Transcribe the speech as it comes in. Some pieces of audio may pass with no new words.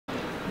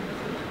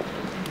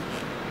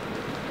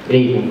Good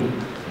evening.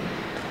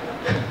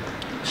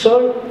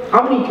 So,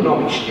 I'm an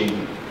economics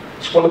student.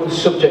 It's one of the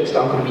subjects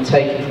that I'm going to be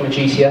taking from my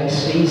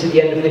GCSEs at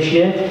the end of this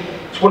year.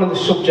 It's one of the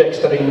subjects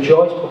that I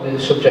enjoy, it's probably the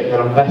subject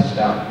that I'm best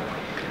at.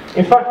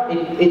 In fact,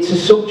 it's a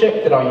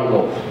subject that I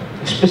love.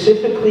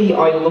 Specifically,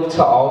 I love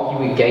to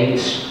argue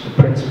against the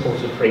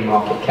principles of free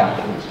market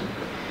capitalism,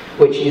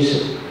 which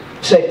is,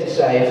 safe to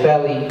say, a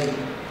fairly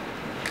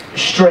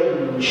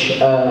strange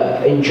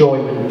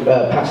enjoyment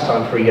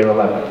pastime for a year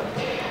 11.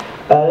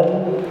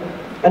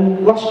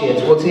 And last year,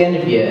 towards the end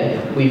of the year,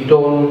 we've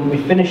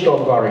finished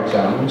all of our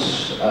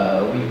exams,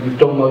 we've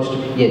done most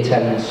of year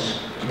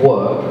 10's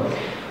work,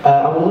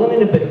 and we're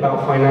learning a bit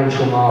about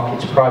financial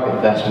markets, private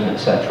investment,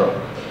 etc.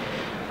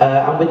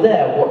 And we're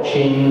there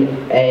watching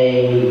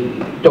a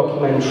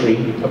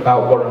documentary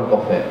about Warren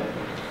Buffett.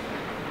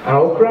 And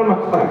I look around my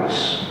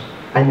class,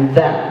 and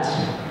that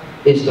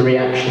is the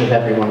reaction of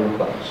everyone in the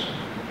class.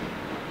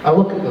 I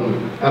look at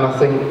them, and I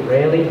think,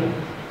 really?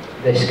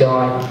 This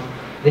guy?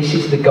 This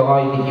is the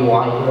guy that you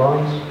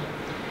idolise?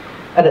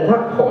 And at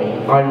that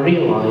point, I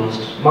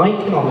realised my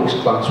economics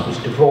class was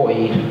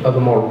devoid of a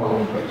moral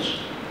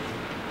compass.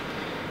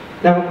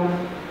 Now,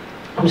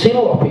 I'm seeing a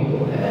lot of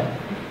people here,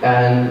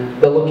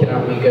 and they're looking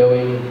at me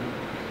going,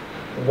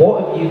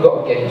 what have you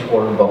got against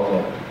Warren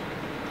Buffett?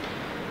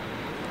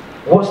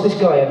 What's this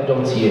guy ever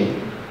done to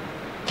you?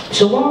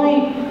 So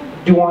why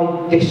do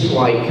I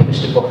dislike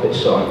Mr. Buffett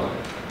so?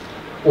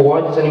 Or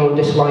why does anyone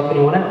dislike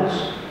anyone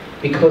else?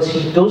 Because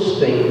he does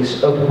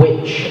things of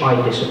which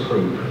I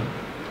disapprove.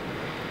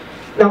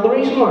 Now, the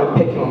reason why I'm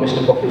picking on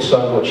Mr. Buffett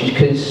so much is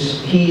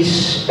because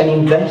he's an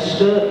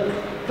investor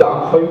that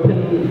I'm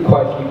hoping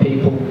quite a few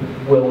people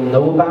will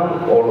know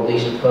about, or at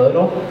least have heard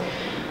of.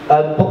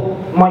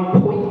 But my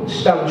point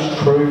stands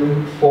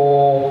true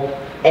for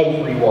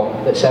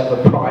everyone that's ever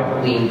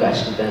privately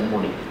invested their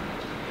money.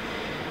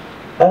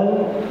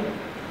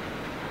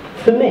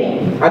 For me,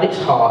 at its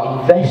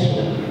heart,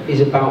 investment is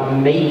about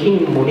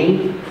making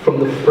money from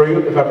the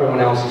fruit of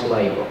everyone else's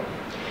labour.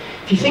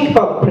 If you think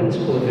about the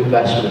principle of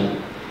investment,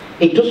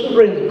 it doesn't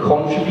really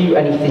contribute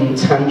anything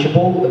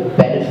tangible of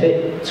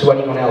benefit to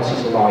anyone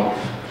else's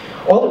life.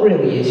 All it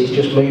really is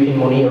just moving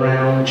money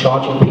around,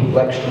 charging people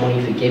extra money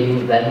for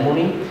giving them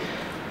money.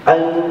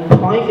 And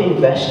private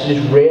investors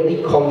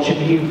really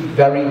contribute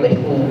very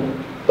little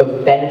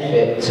of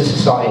benefit to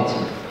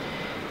society.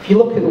 If you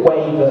look at the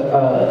way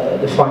that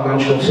the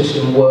financial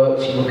system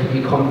works, you look at the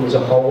economy as a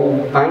whole,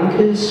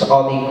 bankers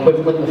are the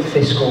equivalent of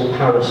fiscal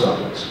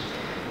parasites,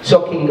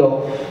 sucking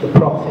off the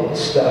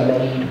profits that are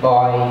made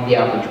by the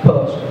average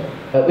person.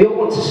 We all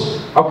want to,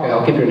 okay,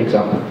 I'll give you an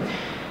example.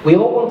 We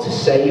all want to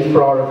save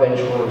for our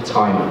eventual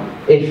retirement,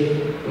 if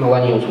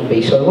millennials will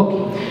be so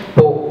lucky.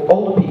 But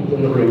older people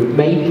in the room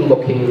may be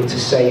looking to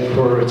save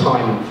for a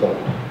retirement fund.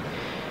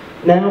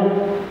 Now,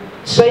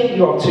 say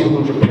you have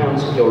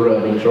 £200 of your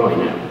earnings right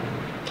now.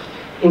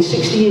 In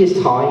 60 years'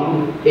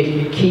 time, if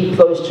you keep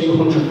those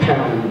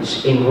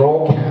 £200 in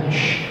raw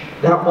cash,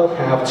 that will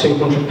have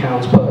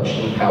 £200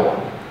 purchasing power.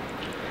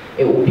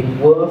 It will be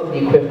worth the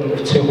equivalent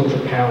of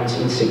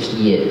 £200 in 60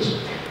 years.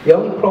 The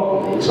only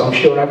problem is, I'm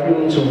sure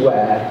everyone's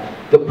aware,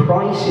 that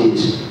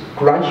prices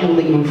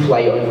gradually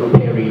inflate over a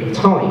period of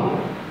time.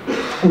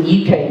 In the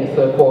UK, in the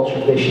third quarter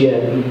of this year,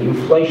 the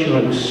inflation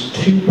rate was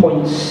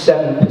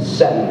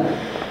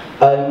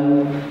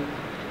 2.7%.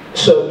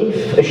 So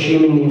if,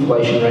 assuming the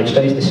inflation rate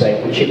stays the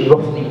same, which it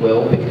roughly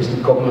will because the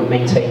government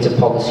maintains a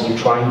policy of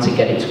trying to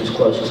get it to as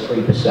close as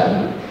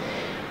 3%,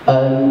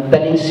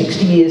 then in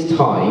 60 years'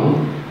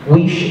 time,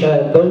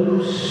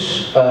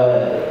 those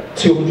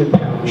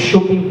 £200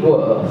 should be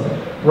worth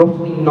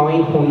roughly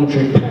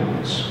 £900.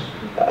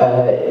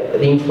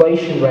 The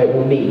inflation rate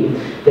will mean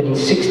that in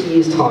 60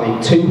 years' time,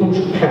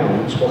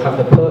 £200 will have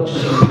the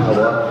purchasing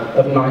power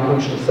of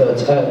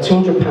 £930.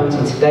 £200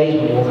 in today's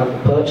money will have the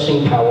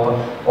purchasing power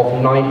of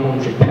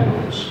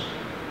 £900.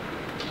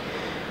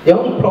 The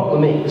only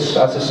problem is,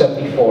 as I said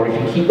before, if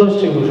you keep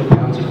those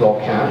 £200 in raw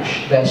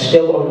cash, they're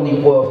still only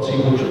worth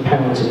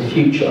 £200 in the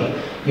future.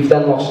 You've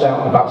then lost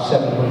out on about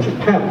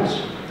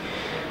 £700.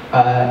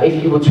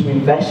 If you were to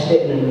invest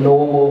it in a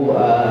normal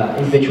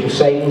individual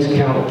savings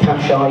account,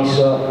 Cash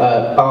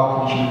ISA,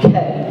 Barclays UK,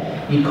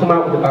 you'd come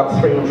out with about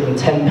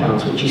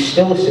 £310, which is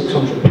still a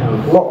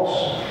 £600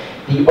 loss.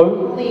 The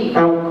only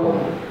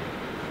outcome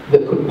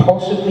that could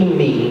possibly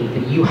mean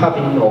that you have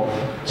enough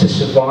to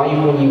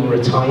survive when you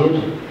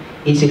retired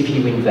is if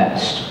you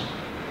invest.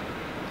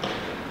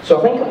 So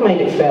I think I've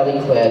made it fairly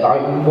clear that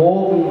I'm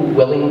more than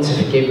willing to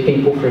forgive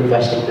people for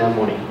investing their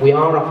money. We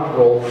are, after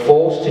all,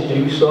 forced to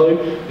do so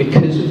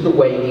because of the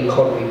way the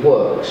economy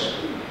works.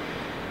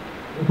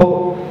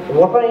 But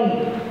what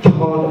I can't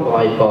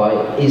abide by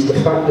is the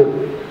fact that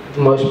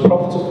the most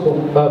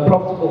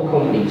profitable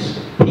companies,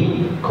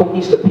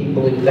 companies that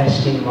people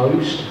invest in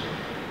most,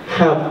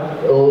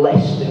 have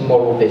less than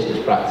moral business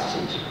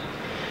practices.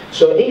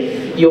 So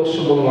if you're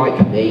someone like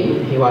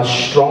me, who has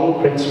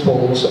strong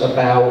principles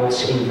about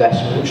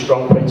investment,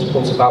 strong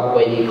principles about the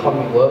way the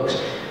economy works,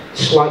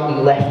 slightly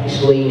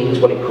leftist leanings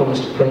when it comes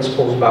to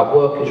principles about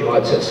workers'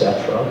 rights,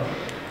 etc.,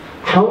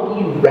 how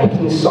do you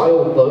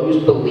reconcile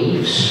those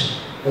beliefs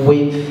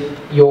with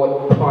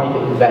your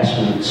private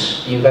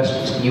investments, the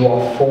investments that you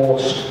are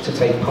forced to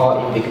take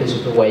part in because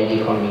of the way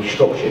the economy is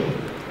structured?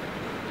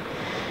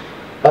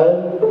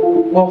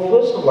 Well,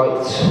 first I'd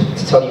like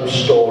to tell you a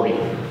story.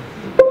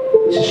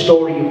 It's a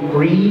story of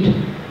greed,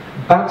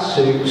 bad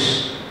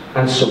suits,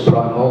 and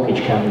subprime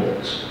mortgage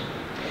candidates.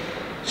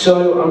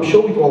 So I'm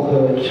sure we've all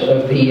heard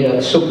of the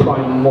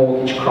subprime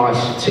mortgage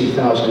crisis of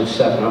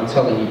 2007. I'm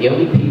telling you, the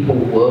only people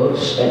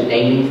worse at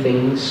naming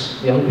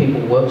things, the only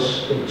people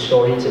worse than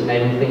historians at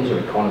naming things are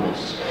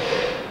economists.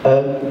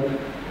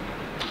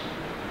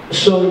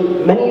 So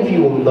many of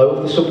you will know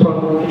of the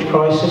subprime mortgage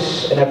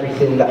crisis and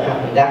everything that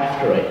happened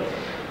after it.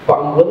 But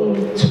I'm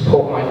willing to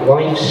put my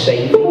life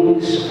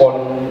savings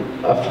on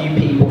a few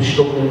people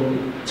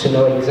struggling to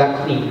know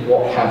exactly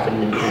what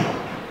happened and how.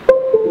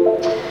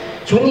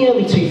 So in the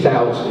early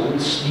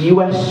 2000s, the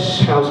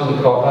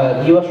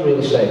US real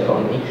estate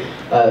economy,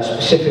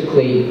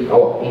 specifically,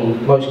 or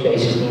in most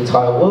cases the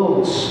entire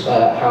world's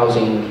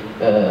housing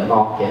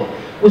market,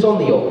 was on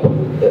the up.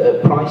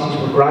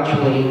 Prices were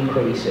gradually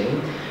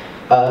increasing,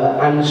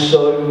 and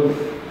so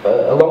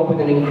along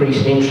with an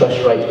increase in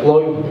interest rates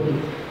globally,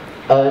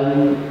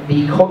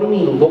 the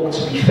economy looked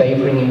to be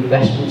favouring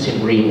investments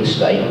in real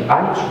estate, and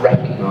banks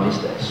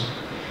recognised this.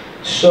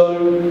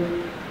 So,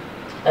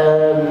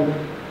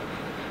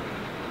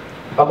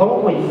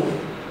 along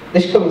with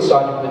this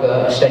coincided with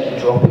a steady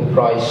drop in the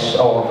price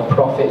of the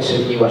profits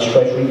of US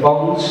Treasury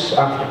bonds.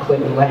 After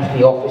Clinton left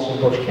the office and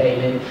Bush came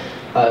in,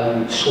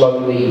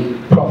 slowly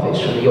profits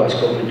from the US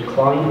government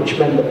declined, which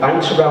meant that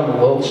banks around the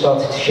world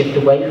started to shift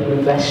away from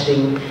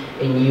investing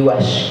in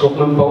US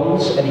government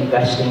bonds and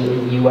investing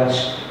in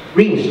US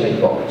real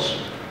estate bonds.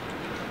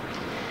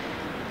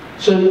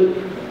 So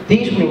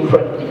these were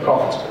incredibly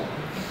profitable,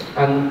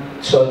 and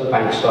so the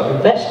banks started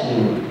investing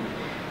in them,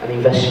 and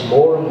invested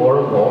more and more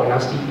and more, and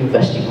as they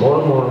invested more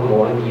and more and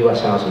more in the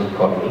US housing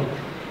economy,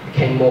 it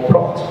became more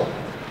profitable.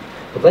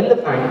 But then the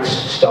banks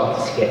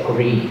started to get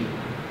greedy.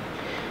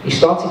 They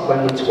started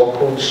lending to what are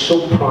called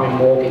subprime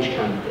mortgage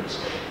candidates.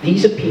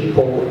 These are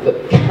people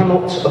that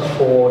cannot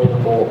afford a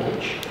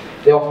mortgage.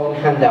 They often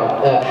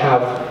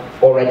have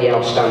already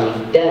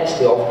outstanding debts,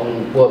 they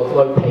often work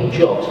low-paid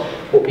jobs,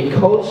 but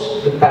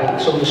because the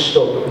banks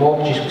understood that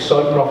mortgages were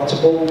so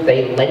profitable,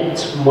 they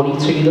lent money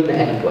to them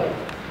anyway.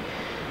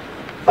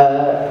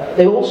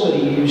 They also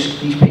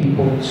used these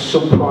people's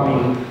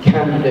subprime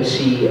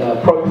candidacy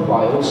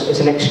profiles as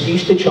an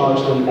excuse to charge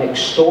them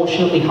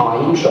extortionately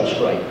high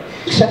interest rate.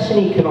 Success in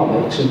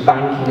economics and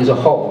banking as a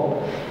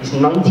whole is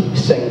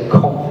 90%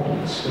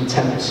 confidence and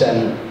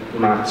 10%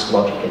 maths,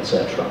 logic,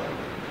 etc.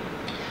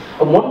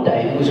 And one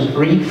day there was a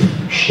brief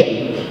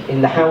shake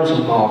in the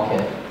housing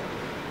market,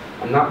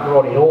 and that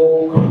brought it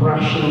all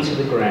crashing to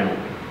the ground.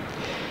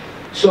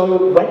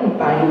 So when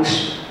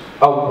banks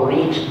are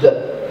worried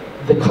that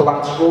the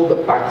collateral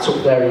that backed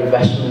up their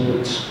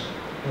investment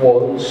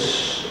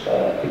was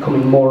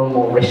becoming more and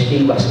more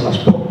risky,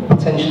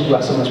 potentially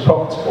less and less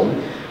profitable,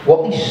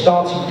 what they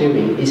started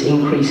doing is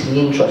increasing the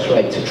interest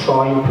rate to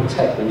try and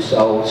protect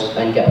themselves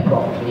and get a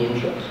profit from the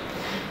interest.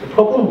 The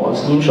problem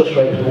was the interest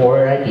rates were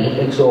already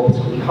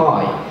exorbitantly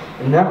high,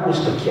 and that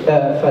was the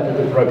feather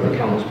that broke the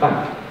camel's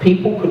back.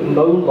 People could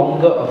no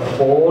longer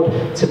afford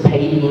to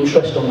pay the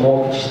interest on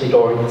mortgages they'd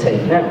already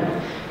taken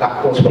out.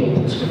 That caused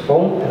people to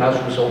default, and as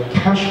a result,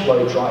 cash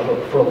flow dried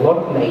up for a lot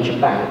of major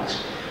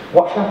banks.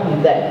 What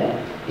happened then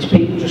is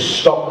people just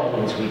stopped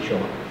lending to each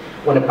other.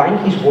 When a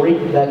bank is worried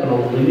that they're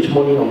going to lose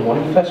money on one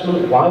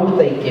investment, why would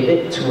they give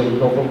it to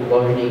another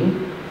loanee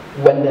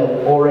when they're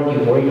already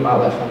worried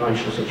about their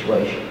financial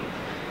situation?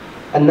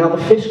 And now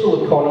the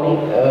fiscal economy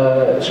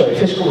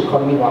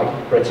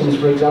like Britain's,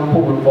 for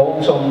example,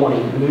 revolves on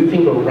money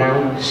moving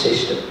around the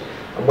system.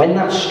 And when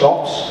that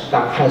stops,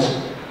 that has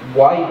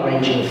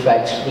wide-ranging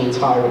effects for the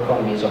entire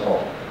economy as a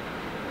whole.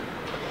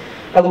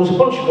 Now there was a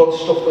bunch of other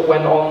stuff that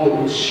went on that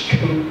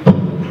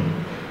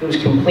was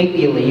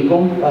completely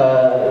illegal,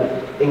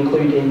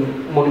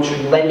 including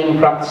monetary lending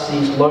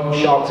practices, loan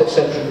sharks,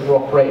 etc. that were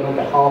operating on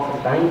behalf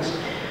of banks.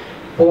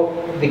 But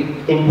the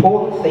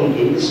important thing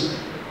is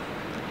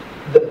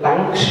that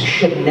banks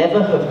should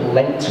never have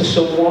lent to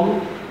someone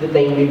that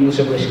they knew was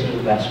a risky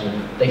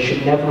investment. They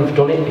should never have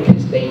done it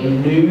because they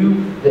knew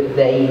that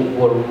they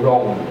were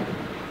wrong.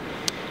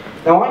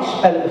 Now, I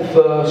spent the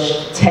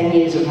first 10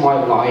 years of my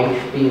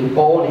life being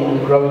born in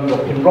and growing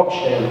up in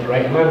Rochdale in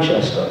Greater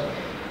Manchester.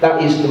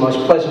 That is the most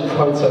pleasant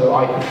photo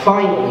I could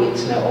find on the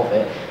internet of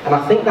it, and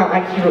I think that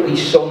accurately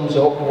sums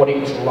up what it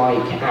was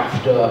like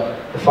after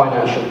the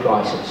financial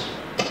crisis.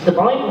 The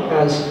Bible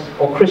has,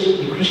 or the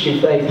Christian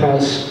faith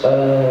has,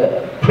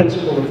 a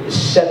principle of the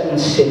 7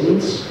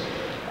 sins,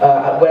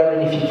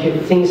 wherein if you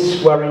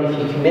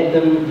commit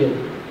them,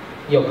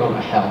 you're going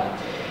to hell.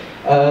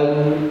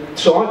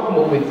 So I've come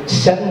up with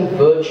 7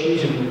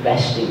 virtues of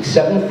investing,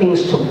 7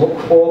 things to look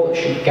for that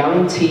should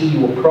guarantee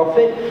you a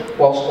profit,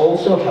 whilst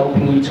also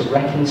helping you to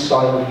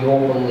reconcile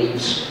your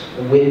beliefs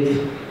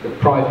with the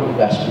private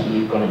investment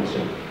you've gone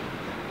into.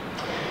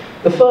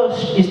 The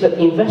first is that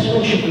the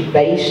investment should be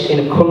based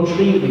in a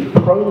country with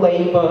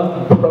pro-labour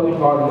and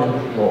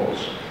pro-environmental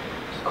laws.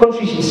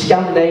 Countries in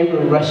Scandinavia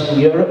and Western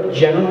Europe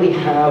generally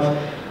have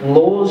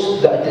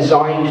laws that are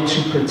designed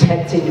to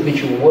protect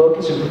individual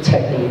workers and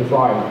protect the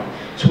environment.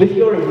 So if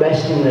you're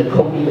investing in a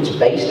company that's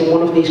based in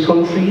one of these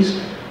countries,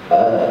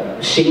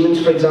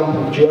 Siemens, for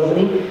example, of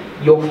Germany,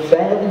 you're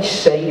fairly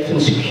safe and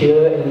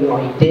secure in the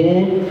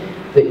idea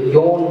that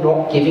you're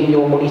not giving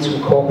your money to a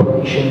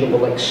corporation that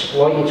will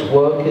exploit its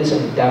workers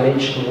and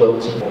damage the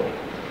world's environment.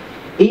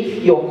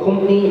 If your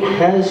company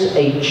has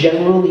a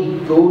generally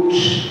good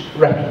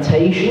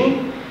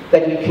reputation,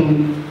 then you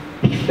can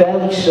be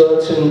fairly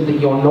certain that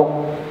you're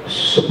not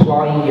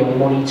supplying your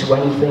money to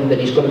anything that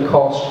is going to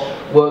cost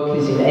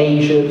workers in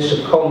Asia, the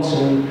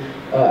subcontinent,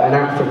 and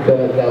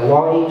Africa their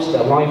lives,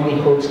 their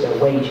livelihoods, their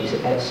wages,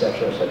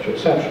 etc., etc.,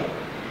 etc.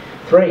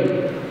 3,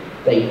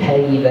 they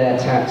pay their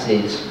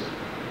taxes.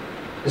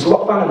 There's a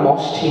lot of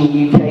animosity in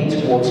the UK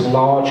towards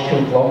large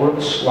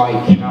conglomerates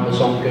like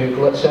Amazon,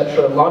 Google,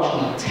 etc.,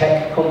 largely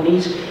tech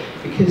companies,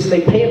 because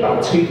they pay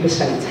about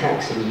 2%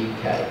 tax in the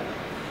UK.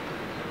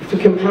 For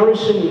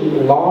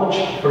comparison,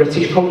 large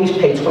British companies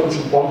pay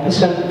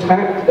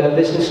 21%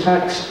 business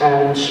tax,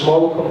 and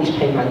smaller companies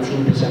pay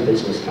 19%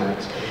 business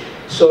tax.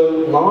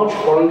 So large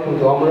foreign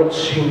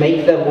conglomerates who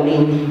make their money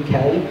in the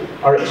UK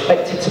are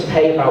expected to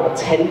pay about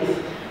 1/10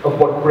 of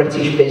what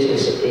British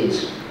business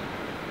is.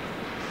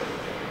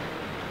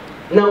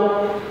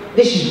 Now,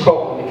 this is a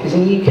problem because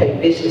in the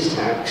UK, business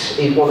tax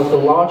is one of the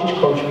largest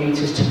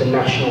contributors to the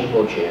national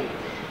budget.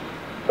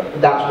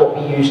 That's what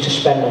we use to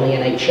spend on the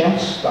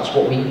NHS, that's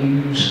what we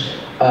use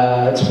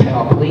to pay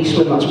our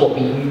policemen, that's what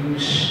we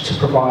use to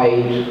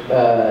provide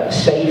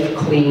safe,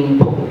 clean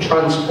public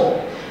transport.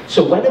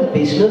 So when a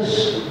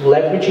business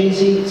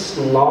leverages its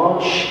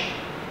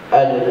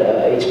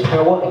its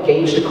power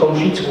against a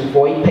country to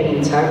avoid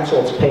paying tax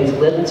or to pay as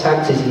little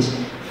tax as is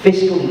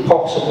fiscally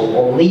possible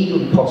or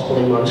legally possible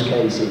in most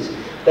cases,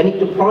 then it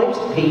deprives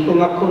the people in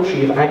that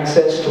country of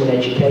access to an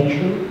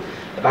education,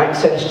 of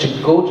access to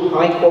good,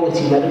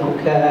 high-quality medical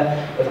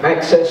care, of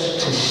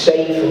access to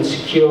safe and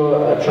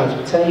secure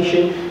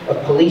transportation,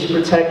 of police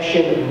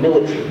protection and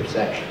military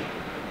protection.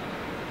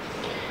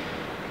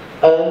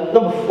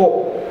 Number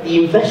 4,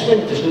 the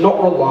investment does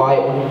not rely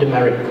on a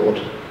demerit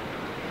good.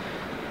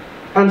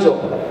 Hands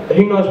up,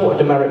 who knows what a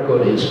demerit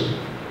good is?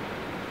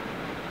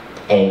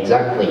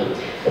 Exactly.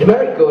 A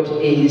demerit good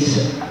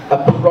is a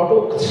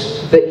product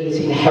that is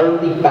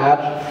inherently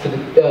bad for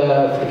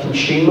the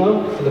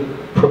consumer, for the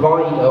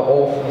provider,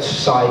 or for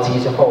society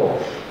as a whole.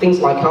 Things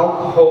like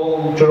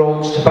alcohol,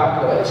 drugs,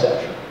 tobacco, etc.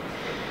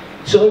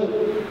 So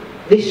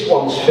this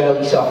one's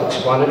fairly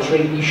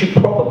self-explanatory. You should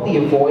probably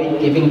avoid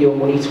giving your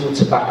money to a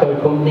tobacco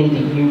company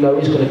that you know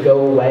is going to go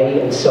away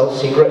and sell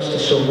cigarettes to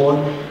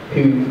someone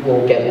who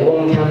will get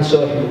lung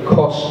cancer, who will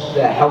cost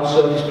their health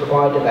service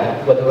provider,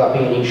 whether that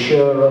be an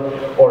insurer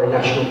or a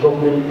national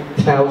government,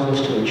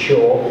 thousands to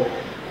insure.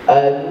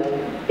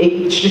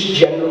 It's just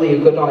generally a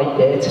good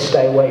idea to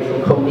stay away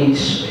from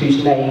companies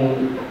whose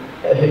name,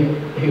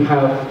 who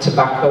have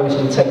tobacco as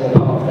an integral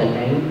part of their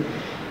name.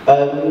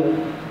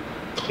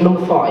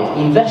 Number 5,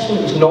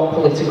 investment is not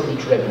politically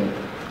driven.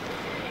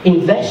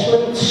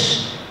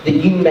 Investments that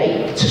you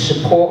make to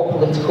support a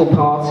political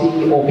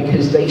party, or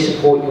because they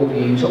support your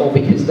views, or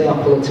because they are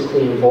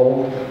politically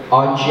involved,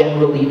 are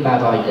generally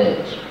bad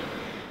ideas.